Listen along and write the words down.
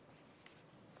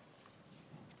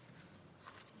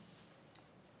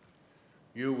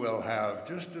you will have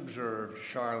just observed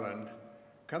Charland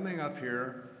coming up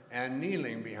here and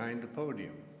kneeling behind the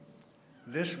podium.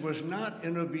 This was not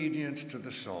in obedience to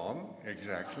the song,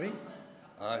 exactly.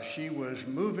 She was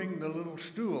moving the little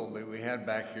stool that we had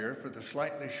back here for the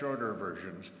slightly shorter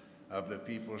versions of the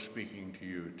people speaking to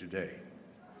you today.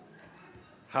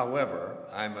 However,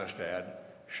 I must add,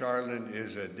 Charland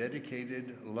is a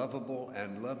dedicated, lovable,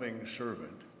 and loving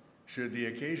servant. Should the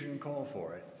occasion call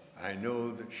for it, I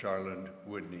know that Charland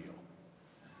would kneel.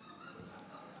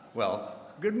 Well,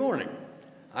 good morning.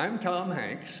 I'm Tom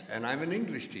Hanks, and I'm an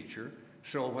English teacher.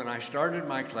 So when I started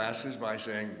my classes by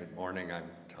saying, "Good morning, I'm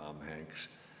Tom Hanks,"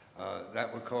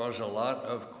 that would cause a lot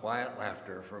of quiet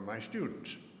laughter from my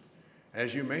students.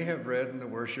 As you may have read in the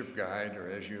worship guide, or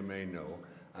as you may know,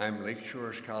 I'm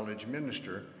Lakeshore's college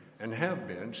minister and have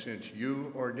been since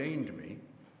you ordained me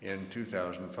in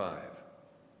 2005.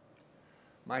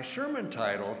 My sermon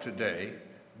title today,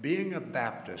 Being a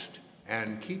Baptist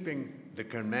and Keeping the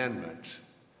Commandments,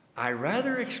 I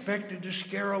rather expected to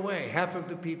scare away half of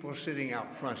the people sitting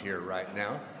out front here right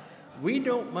now. We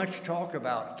don't much talk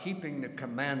about keeping the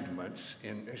commandments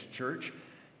in this church,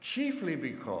 chiefly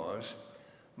because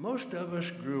most of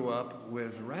us grew up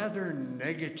with rather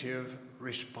negative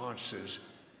responses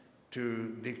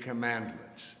to the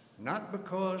commandments, not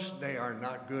because they are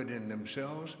not good in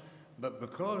themselves, but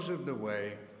because of the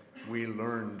way we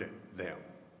learned them.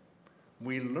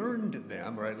 We learned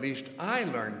them, or at least I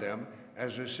learned them,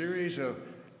 as a series of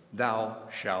thou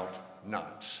shalt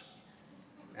nots.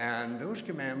 And those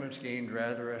commandments gained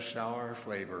rather a sour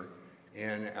flavor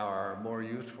in our more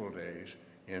youthful days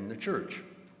in the church.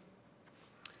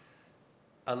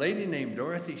 A lady named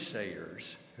Dorothy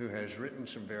Sayers, who has written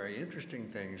some very interesting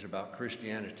things about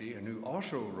Christianity and who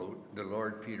also wrote the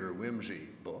Lord Peter Wimsey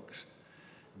books,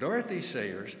 Dorothy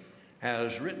Sayers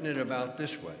has written it about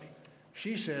this way.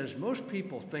 She says most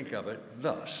people think of it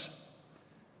thus: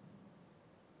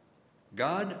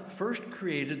 God first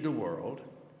created the world,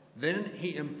 then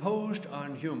he imposed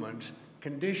on humans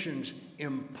conditions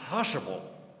impossible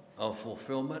of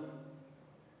fulfillment,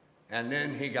 and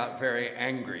then he got very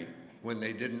angry when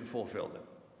they didn't fulfill them.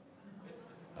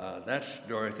 That's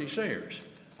Dorothy Sayers.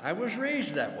 I was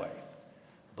raised that way.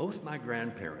 Both my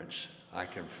grandparents, I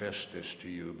confess this to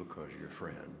you because you're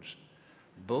friends,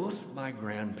 both my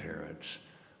grandparents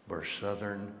were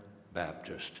Southern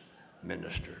Baptist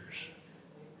ministers.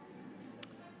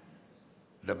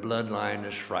 The bloodline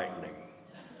is frightening.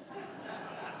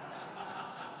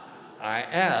 I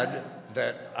add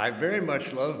that I very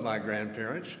much love my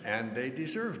grandparents, and they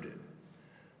deserved it.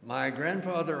 My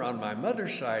grandfather on my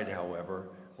mother's side, however,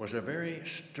 was a very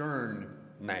stern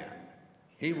man.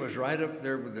 He was right up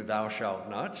there with the thou shalt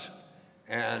nots,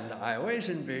 and I always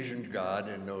envisioned God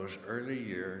in those early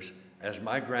years as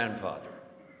my grandfather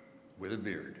with a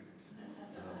beard.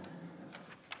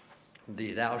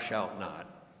 The thou shalt not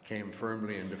came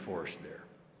firmly into force there.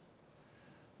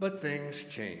 But things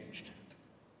changed.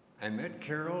 I met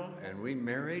Carol and we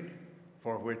married,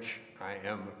 for which I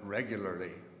am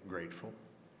regularly grateful.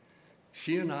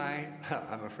 She and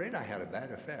I'm afraid I had a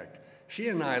bad effect. She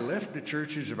and I left the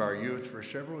churches of our youth for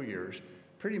several years,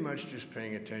 pretty much just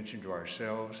paying attention to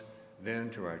ourselves, then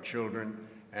to our children,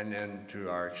 and then to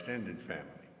our extended family.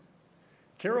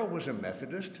 Carol was a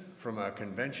Methodist from a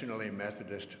conventionally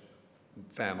Methodist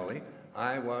family.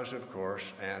 I was, of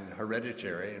course, an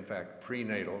hereditary, in fact,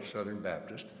 prenatal Southern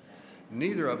Baptist.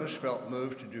 Neither of us felt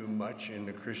moved to do much in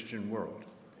the Christian world.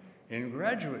 In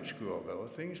graduate school, though,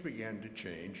 things began to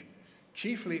change,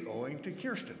 chiefly owing to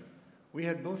Kirsten. We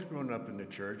had both grown up in the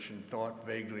church and thought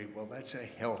vaguely, well, that's a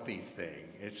healthy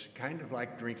thing. It's kind of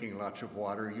like drinking lots of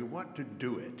water. You want to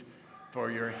do it for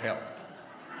your health.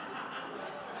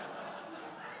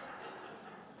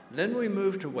 Then we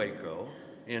moved to Waco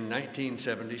in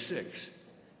 1976.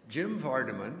 Jim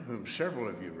Vardaman, whom several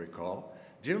of you recall,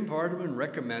 Jim Vardaman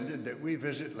recommended that we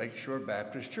visit Lakeshore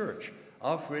Baptist Church,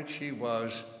 of which he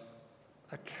was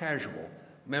a casual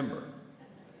member.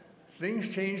 Things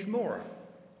changed more.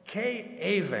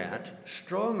 Kay Avant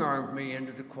strong-armed me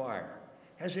into the choir.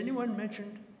 Has anyone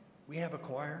mentioned we have a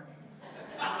choir?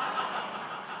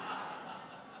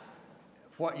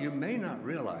 What you may not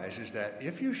realize is that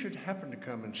if you should happen to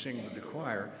come and sing with the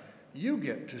choir, you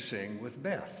get to sing with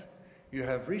Beth. You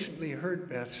have recently heard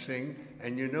Beth sing,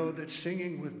 and you know that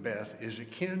singing with Beth is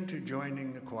akin to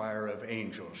joining the choir of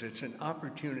angels. It's an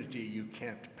opportunity you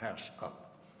can't pass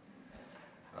up.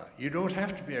 You don't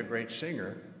have to be a great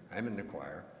singer. I'm in the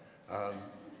choir.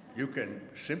 You can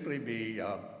simply be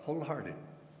wholehearted.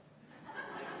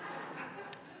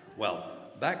 Well,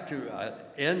 back to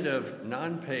end of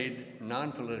non-paid,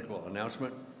 non-political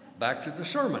announcement, back to the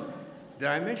sermon. Did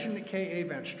I mention that K.A.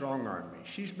 Van strong-armed me?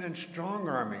 She's been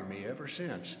strong-arming me ever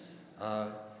since.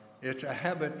 It's a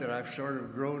habit that I've sort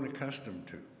of grown accustomed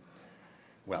to.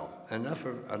 Well, enough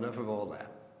of all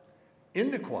that. In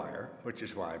the choir, which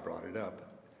is why I brought it up,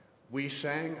 we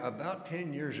sang about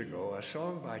 10 years ago a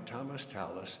song by Thomas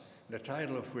Tallis, the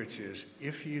title of which is,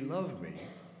 "If Ye Love Me,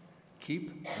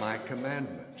 Keep My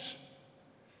Commandments."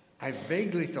 I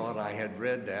vaguely thought I had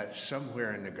read that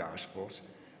somewhere in the Gospels,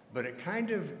 but it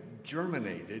kind of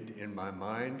germinated in my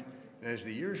mind. And as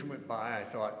the years went by, I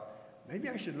thought, maybe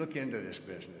I should look into this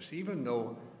business, even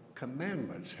though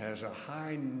commandments has a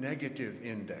high negative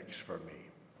index for me.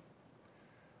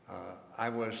 I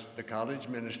was the college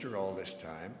minister all this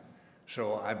time,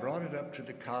 so I brought it up to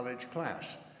the college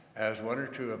class, as one or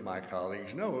two of my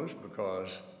colleagues knows,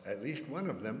 because at least one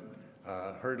of them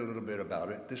heard a little bit about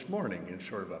it this morning in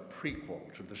sort of a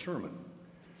prequel to the sermon.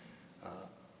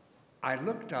 I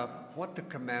looked up what the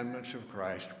commandments of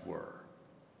Christ were.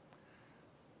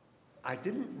 I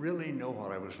didn't really know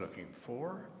what I was looking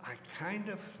for. I kind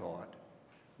of thought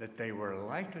that they were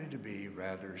likely to be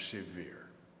rather severe.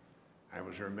 I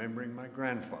was remembering my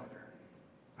grandfather.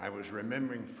 I was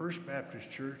remembering First Baptist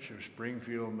Church of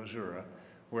Springfield, Missouri,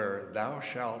 where "thou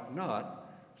shalt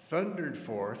not" thundered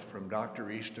forth from Dr.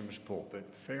 Easton's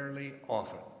pulpit fairly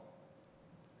often.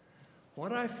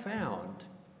 What I found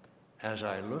as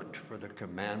I looked for the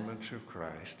commandments of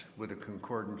Christ, with a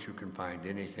concordance you can find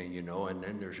anything, and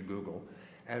then there's Google.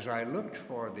 As I looked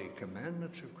for the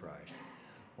commandments of Christ,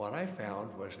 what I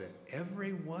found was that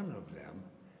every one of them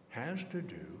has to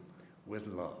do with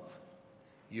love.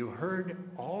 You heard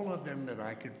all of them that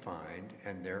I could find,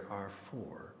 and there are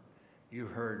 4. You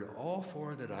heard all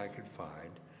 4 that I could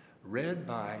find, read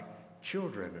by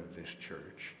children of this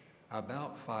church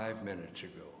about 5 minutes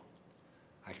ago.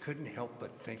 I couldn't help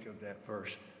but think of that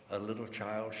verse, "A little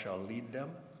child shall lead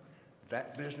them."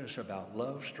 That business about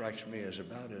love strikes me as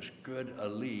about as good a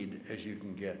lead as you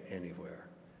can get anywhere.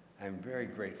 I'm very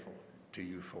grateful to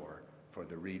you for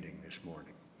the reading this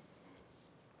morning.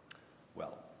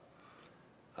 Well,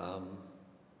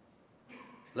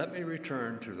 let me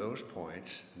return to those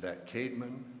points that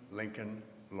Caedmon, Lincoln,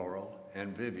 Laurel,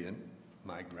 and Vivian,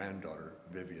 my granddaughter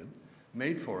Vivian,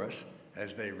 made for us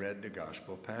as they read the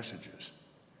gospel passages.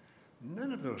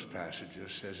 None of those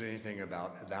passages says anything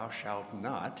about "thou shalt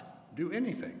not do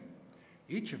anything."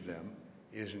 Each of them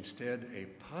is instead a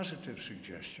positive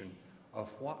suggestion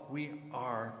of what we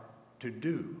are to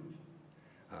do.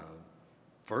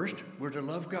 First, we're to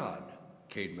love God,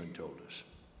 Caedmon told us.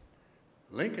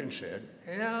 Lincoln said,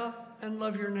 and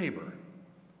love your neighbor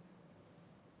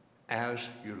as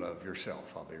you love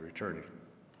yourself. I'll be returning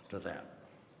to that.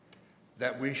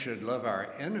 That we should love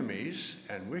our enemies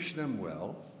and wish them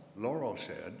well, Laurel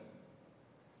said.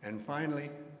 And finally,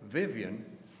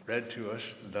 Vivian read to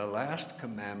us the last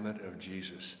commandment of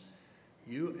Jesus.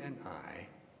 You and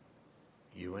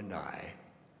I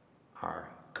are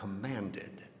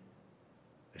commanded.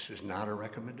 This is not a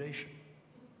recommendation.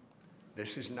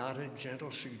 This is not a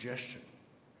gentle suggestion.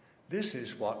 This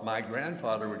is what my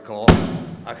grandfather would call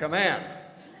a command.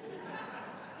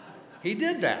 He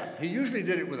did that. He usually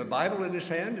did it with a Bible in his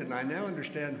hand, and I now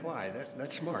understand why.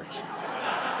 That's smart.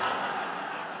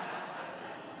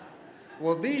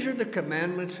 Well, these are the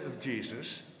commandments of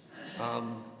Jesus.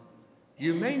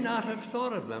 You may not have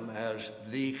thought of them as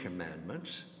the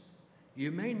commandments.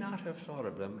 You may not have thought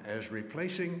of them as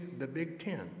replacing the Big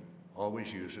Ten.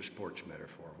 Always use a sports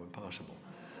metaphor when possible.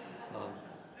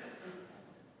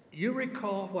 You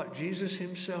recall what Jesus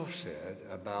himself said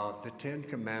about the 10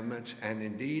 Commandments and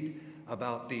indeed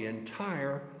about the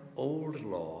entire Old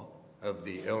Law of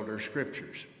the Elder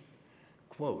Scriptures.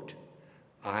 Quote,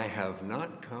 "I have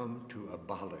not come to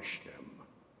abolish them,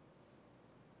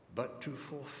 but to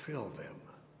fulfill them,"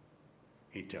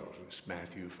 he tells us,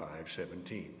 Matthew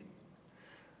 5:17.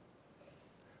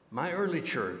 My early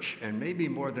church, and maybe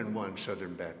more than one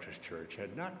Southern Baptist church,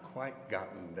 had not quite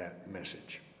gotten that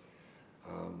message.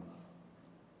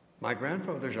 My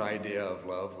grandfather's idea of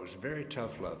love was very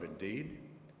tough love indeed,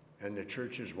 and the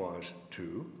church's was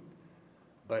too.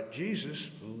 But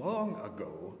Jesus, long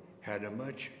ago, had a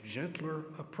much gentler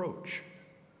approach.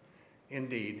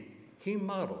 Indeed, he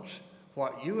models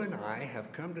what you and I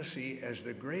have come to see as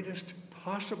the greatest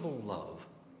possible love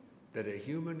that a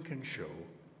human can show,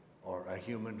 or a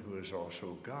human who is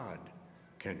also God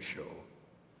can show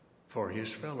for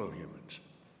his fellow humans.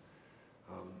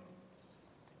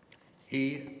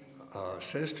 He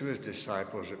says to his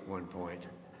disciples at one point,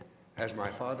 "As my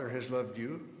Father has loved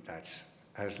you,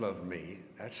 has loved me,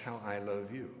 that's how I love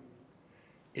you.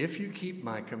 If you keep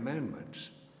my commandments,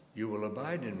 you will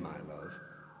abide in my love,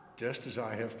 just as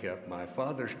I have kept my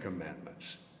Father's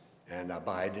commandments and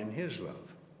abide in his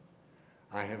love.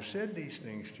 I have said these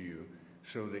things to you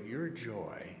so that your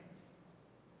joy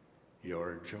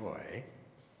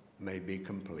may be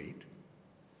complete.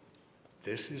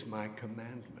 This is my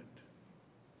commandment,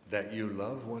 that you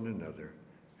love one another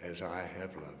as I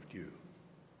have loved you.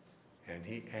 And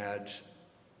he adds,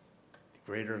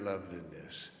 greater love than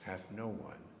this hath no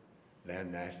one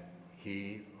than that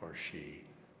he or she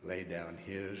lay down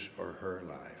his or her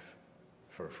life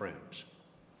for friends.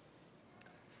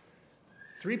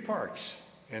 3 parts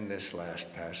in this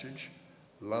last passage: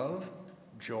 love,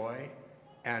 joy,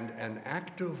 and an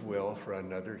act of will for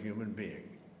another human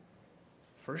being.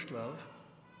 First love,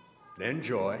 then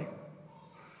joy,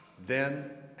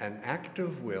 then an act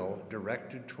of will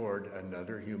directed toward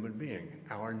another human being,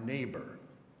 our neighbor,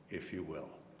 if you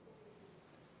will.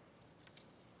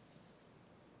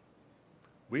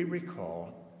 We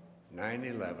recall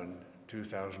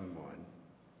 9/11/2001,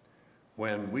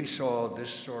 when we saw this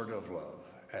sort of love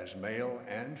as male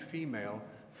and female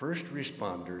first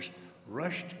responders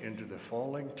rushed into the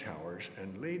falling towers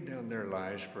and laid down their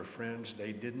lives for friends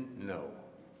they didn't know,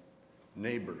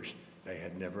 neighbors they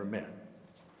had never met.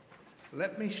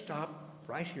 Let me stop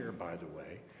right here, by the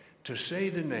way, to say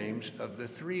the names of the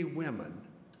 3 women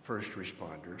first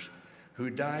responders who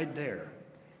died there.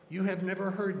 You have never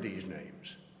heard these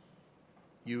names.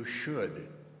 You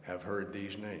should have heard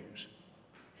these names.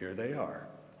 Here they are.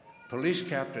 Police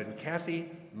Captain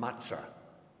Kathy Matza,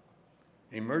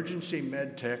 Emergency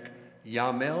Med Tech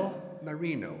Yamel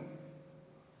Marino,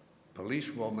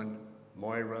 Policewoman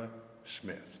Moira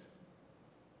Smith.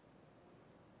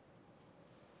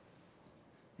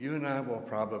 You and I will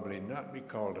probably not be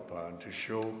called upon to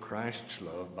show Christ's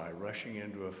love by rushing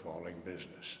into a falling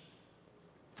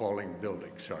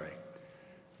building.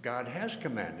 God has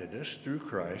commanded us through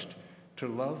Christ to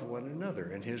love one another,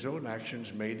 and his own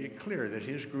actions made it clear that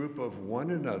his group of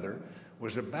one another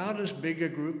was about as big a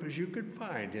group as you could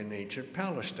find in ancient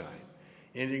Palestine.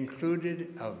 It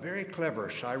included a very clever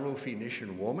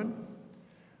Syrophoenician woman,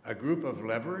 a group of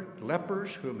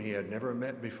lepers whom he had never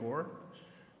met before,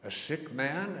 a sick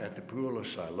man at the pool of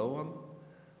Siloam,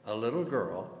 a little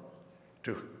girl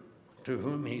to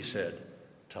whom he said,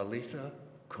 Talitha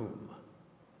cum,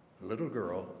 little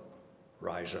girl,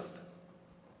 rise up.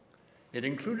 It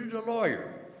included a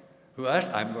lawyer who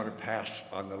asked, I'm going to pass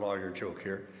on the lawyer joke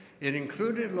here. It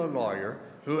included a lawyer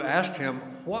who asked him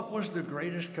what was the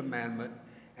greatest commandment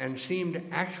and seemed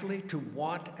actually to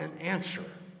want an answer.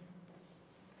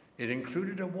 It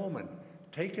included a woman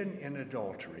taken in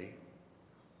adultery,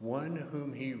 one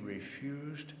whom he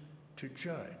refused to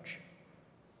judge.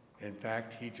 In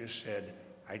fact, he just said,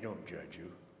 I don't judge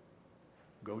you.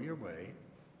 Go your way.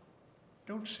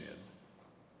 Don't sin.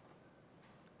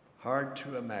 Hard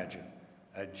to imagine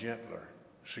a gentler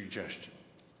suggestion.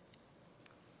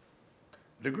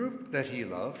 The group that he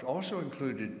loved also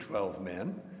included 12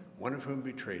 men, one of whom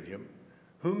betrayed him,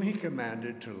 whom he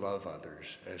commanded to love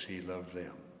others as he loved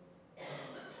them.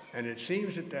 And it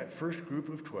seems that first group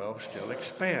of 12 still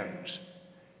expands.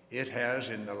 It has,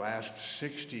 in the last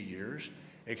 60 years,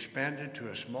 expanded to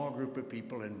a small group of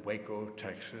people in Waco,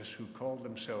 Texas, who called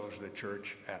themselves the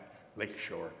church at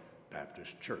Lakeshore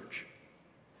Baptist Church.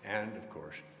 And, of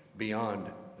course,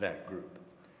 beyond that group.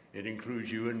 It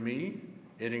includes you and me.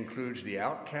 It includes the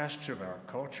outcasts of our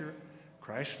culture.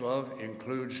 Christ's love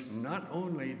includes not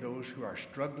only those who are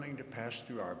struggling to pass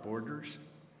through our borders,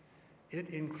 it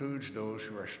includes those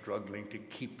who are struggling to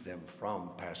keep them from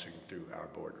passing through our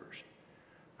borders.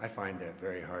 I find that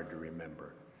very hard to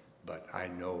remember, but I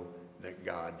know that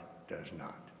God does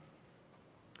not.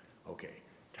 Okay,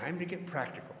 time to get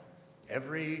practical.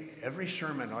 Every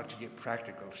sermon ought to get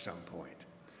practical at some point.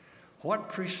 What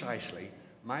precisely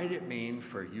might it mean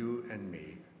for you and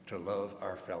me to love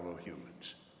our fellow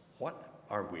humans? What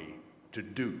are we to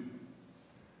do?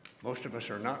 Most of us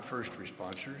are not first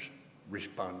responders.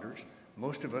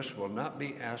 Most of us will not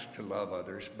be asked to love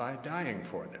others by dying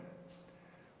for them.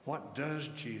 What does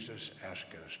Jesus ask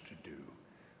us to do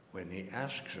when he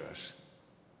asks us,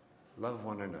 love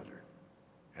one another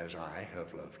as I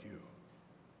have loved you?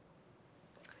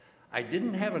 I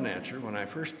didn't have an answer when I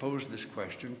first posed this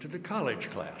question to the college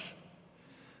class.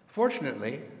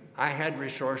 Fortunately, I had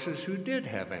resources who did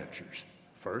have answers.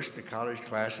 First, the college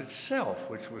class itself,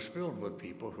 which was filled with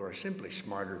people who are simply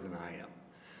smarter than I am.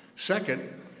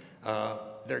 Second,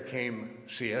 there came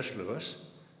C.S. Lewis.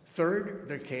 Third,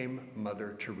 there came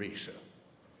Mother Teresa.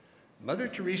 Mother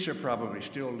Teresa probably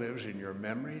still lives in your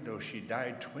memory, though she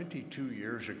died 22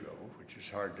 years ago, which is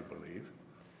hard to believe.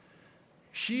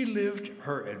 She lived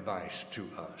her advice to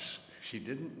us. She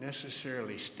didn't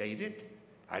necessarily state it.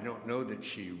 I don't know that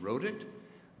she wrote it,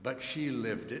 but she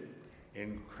lived it.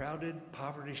 In crowded,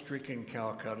 poverty-stricken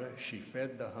Calcutta, she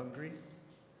fed the hungry.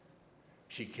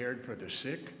 She cared for the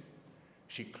sick.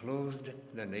 She clothed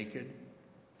the naked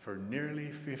for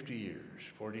nearly 50 years,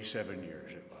 47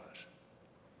 years it was.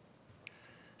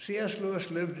 C.S.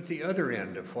 Lewis lived at the other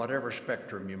end of whatever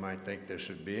spectrum you might think this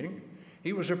of being.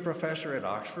 He was a professor at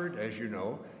Oxford, as you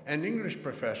know, an English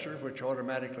professor, which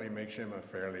automatically makes him a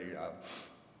fairly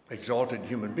exalted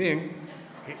human being.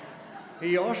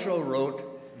 He also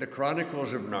wrote The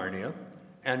Chronicles of Narnia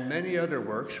and many other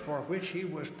works for which he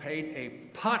was paid a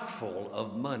potful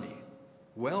of money,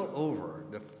 well over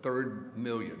the third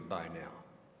million by now.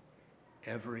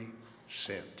 Every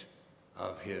cent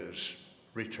of his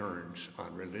returns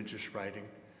on religious writing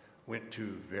went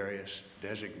to various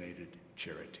designated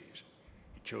charities.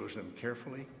 He chose them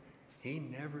carefully. He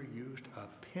never used a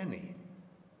penny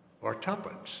or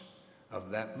tuppence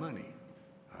of that money.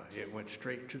 It went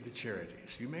straight to the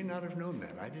charities. You may not have known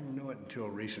that. I didn't know it until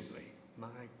recently. My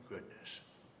goodness.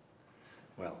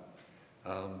 Well,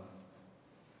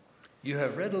 you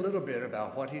have read a little bit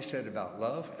about what he said about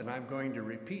love, and I'm going to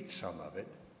repeat some of it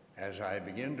as I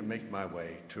begin to make my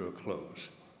way to a close.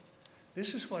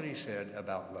 This is what he said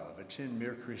about love. It's in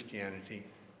Mere Christianity,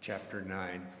 chapter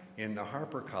 9, in the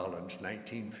HarperCollins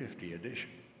 1950 edition.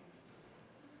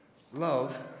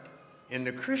 Love, in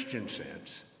the Christian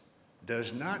sense,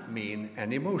 does not mean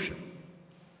an emotion.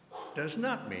 Does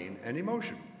not mean an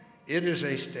emotion. It is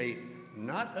a state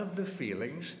not of the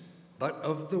feelings, but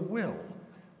of the will.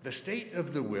 The state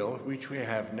of the will which we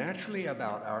have naturally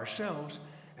about ourselves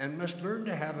and must learn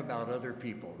to have about other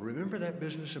people. Remember that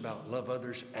business about love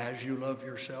others as you love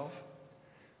yourself?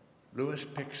 Lewis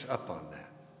picks up on that.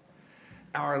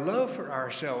 Our love for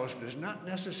ourselves does not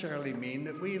necessarily mean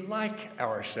that we like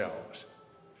ourselves.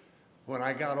 When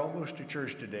I got almost to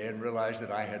church today and realized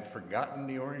that I had forgotten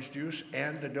the orange juice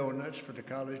and the donuts for the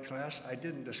college class, I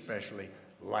didn't especially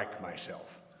like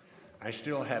myself. I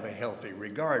still have a healthy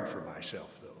regard for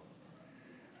myself, though.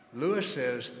 Lewis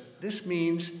says this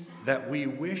means that we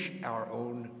wish our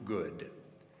own good.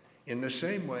 In the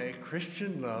same way,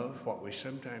 Christian love, what we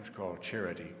sometimes call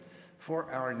charity,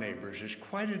 for our neighbors is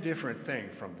quite a different thing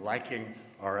from liking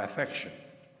or affection.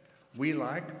 We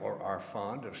like or are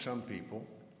fond of some people,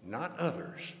 not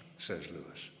others, says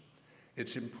Lewis.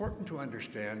 It's important to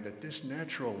understand that this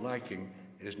natural liking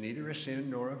is neither a sin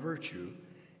nor a virtue,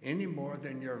 any more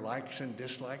than your likes and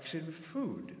dislikes in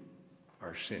food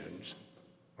are sins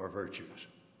or virtues.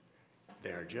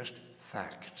 They are just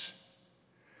facts.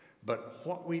 But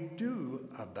what we do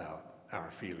about our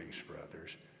feelings for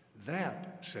others,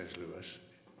 that, says Lewis,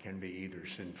 can be either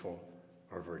sinful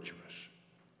or virtuous,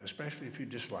 especially if you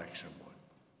dislike someone.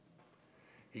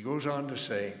 He goes on to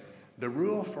say, the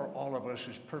rule for all of us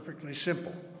is perfectly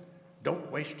simple.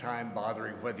 Don't waste time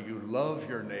bothering whether you love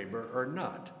your neighbor or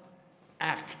not.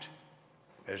 Act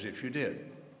as if you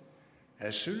did.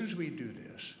 As soon as we do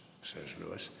this, says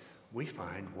Lewis, we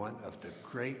find one of the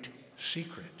great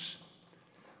secrets.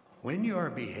 When you are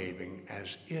behaving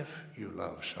as if you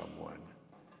love someone,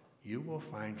 you will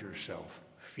find yourself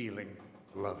feeling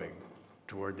loving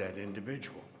toward that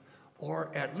individual.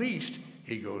 Or at least,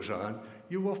 he goes on,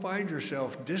 you will find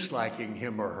yourself disliking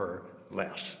him or her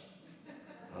less.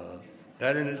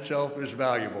 That in itself is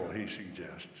valuable, he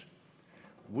suggests.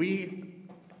 We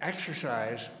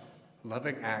exercise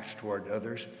loving acts toward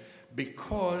others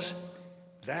because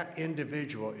that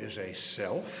individual is a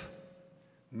self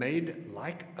made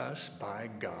like us by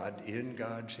God in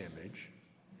God's image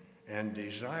and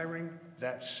desiring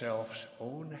that self's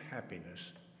own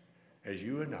happiness as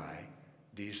you and I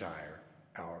desire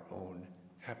our own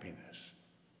happiness.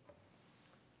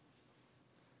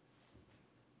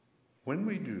 When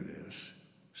we do this,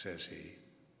 says he,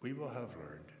 we will have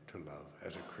learned to love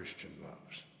as a Christian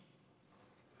loves.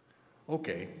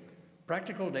 Okay,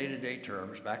 practical day-to-day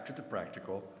terms, back to the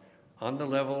practical, on the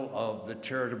level of the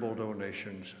charitable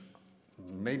donations,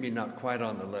 maybe not quite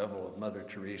on the level of Mother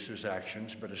Teresa's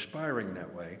actions, but aspiring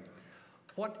that way.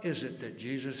 What is it that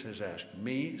Jesus has asked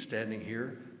me, standing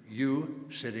here, you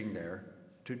sitting there,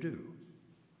 to do?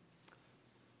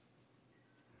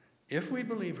 If we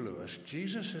believe Lewis,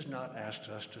 Jesus has not asked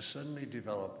us to suddenly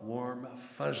develop warm,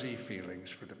 fuzzy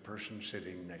feelings for the person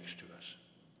sitting next to us.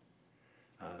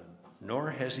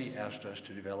 Nor has he asked us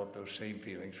to develop those same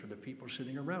feelings for the people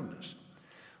sitting around us.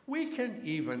 We can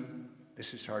even,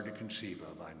 this is hard to conceive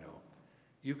of, I know,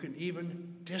 you can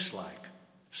even dislike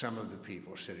some of the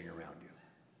people sitting around you.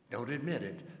 Don't admit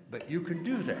it, but you can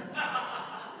do that.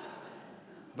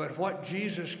 But what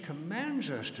Jesus commands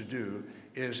us to do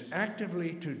is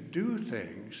actively to do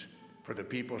things for the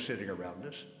people sitting around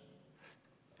us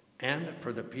and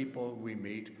for the people we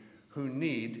meet who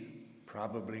need,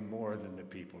 probably more than the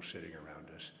people sitting around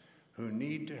us, who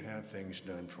need to have things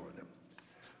done for them.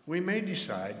 We may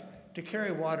decide to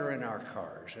carry water in our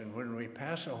cars, and when we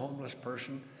pass a homeless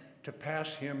person, to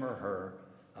pass him or her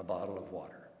a bottle of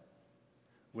water.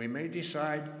 We may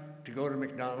decide to go to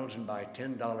McDonald's and buy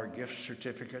 $10 gift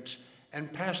certificates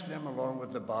and pass them along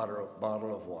with the bottle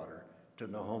of water to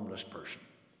the homeless person.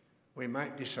 We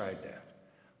might decide that,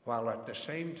 while at the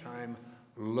same time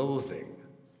loathing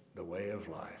the way of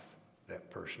life that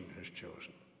person has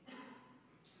chosen.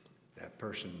 That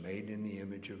person made in the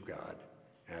image of God,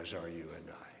 as are you and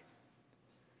I.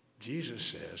 Jesus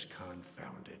says,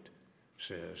 confound it,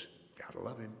 says, gotta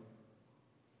love him.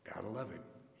 Gotta love him.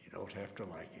 You don't have to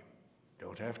like him.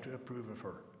 Don't have to approve of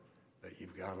her, but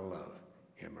you've gotta love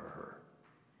him or her.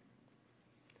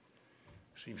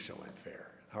 Seems so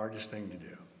unfair. Hardest thing to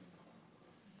do.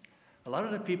 A lot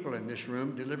of the people in this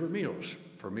room deliver meals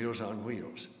for Meals on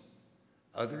Wheels.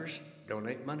 Others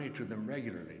donate money to them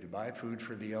regularly to buy food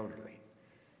for the elderly.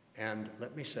 And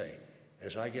let me say,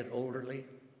 as I get older,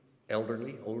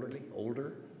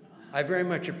 I very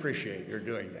much appreciate your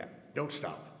doing that. Don't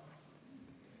stop.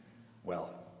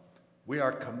 Well, we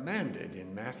are commanded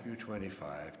in Matthew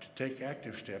 25 to take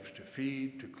active steps to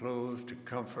feed, to clothe, to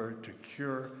comfort, to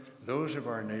cure those of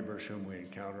our neighbors whom we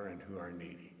encounter and who are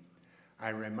needy. I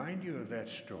remind you of that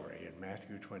story in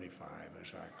Matthew 25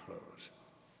 as I close.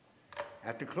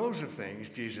 At the close of things,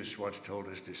 Jesus once told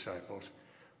his disciples,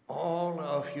 all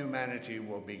of humanity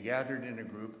will be gathered in a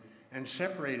group and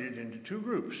separated into two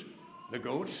groups. The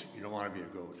goats, you don't want to be a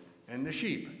goat, and the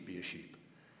sheep, be a sheep.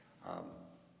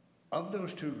 Of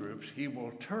those two groups, he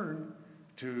will turn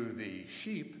to the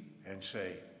sheep and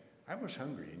say, I was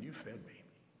hungry and you fed me.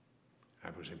 I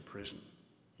was in prison.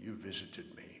 You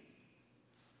visited me.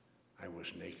 I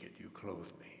was naked. You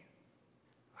clothed me.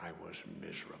 I was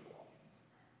miserable.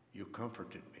 You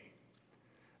comforted me.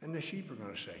 And the sheep are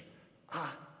going to say,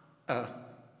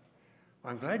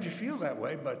 I'm glad you feel that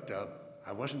way, but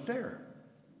I wasn't there.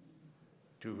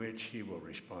 To which he will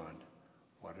respond,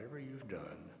 whatever you've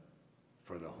done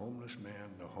for the homeless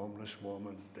man, the homeless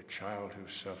woman, the child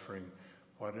who's suffering,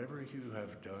 whatever you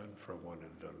have done for one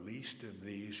of the least of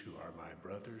these who are my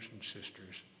brothers and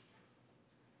sisters,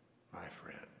 my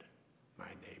friend, my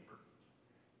neighbor,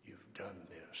 you've done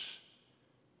this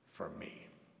for me.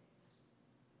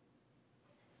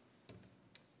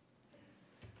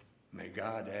 May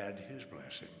God add his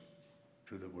blessing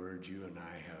to the words you and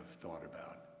I have thought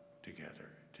about together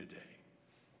today.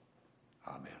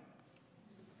 Amen.